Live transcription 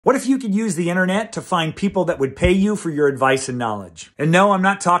What if you could use the internet to find people that would pay you for your advice and knowledge? And no, I'm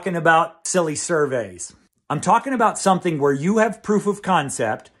not talking about silly surveys. I'm talking about something where you have proof of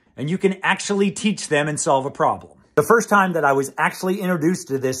concept and you can actually teach them and solve a problem. The first time that I was actually introduced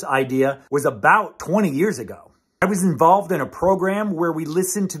to this idea was about 20 years ago. I was involved in a program where we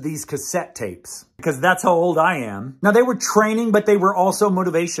listened to these cassette tapes because that's how old I am. Now, they were training, but they were also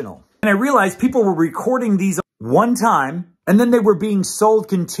motivational. And I realized people were recording these one time and then they were being sold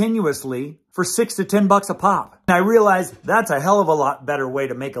continuously for $6 to $10 a pop. And I realized that's a hell of a lot better way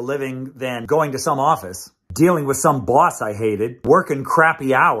to make a living than going to some office, dealing with some boss I hated, working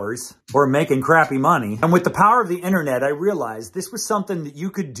crappy hours, or making crappy money. And with the power of the internet, I realized this was something that you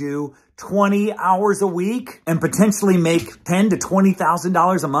could do 20 hours a week and potentially make $10,000 to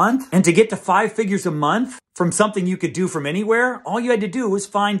 $20,000 a month. And to get to 5 figures a month from something you could do from anywhere, all you had to do was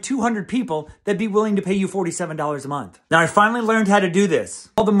find 200 people that'd be willing to pay you $47 a month. Now, I finally learned how to do this.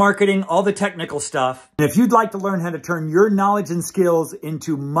 All the marketing, all the technical stuff. And if you'd like to learn how to turn your knowledge and skills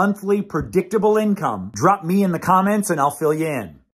into monthly predictable income, drop me in the comments and I'll fill you in.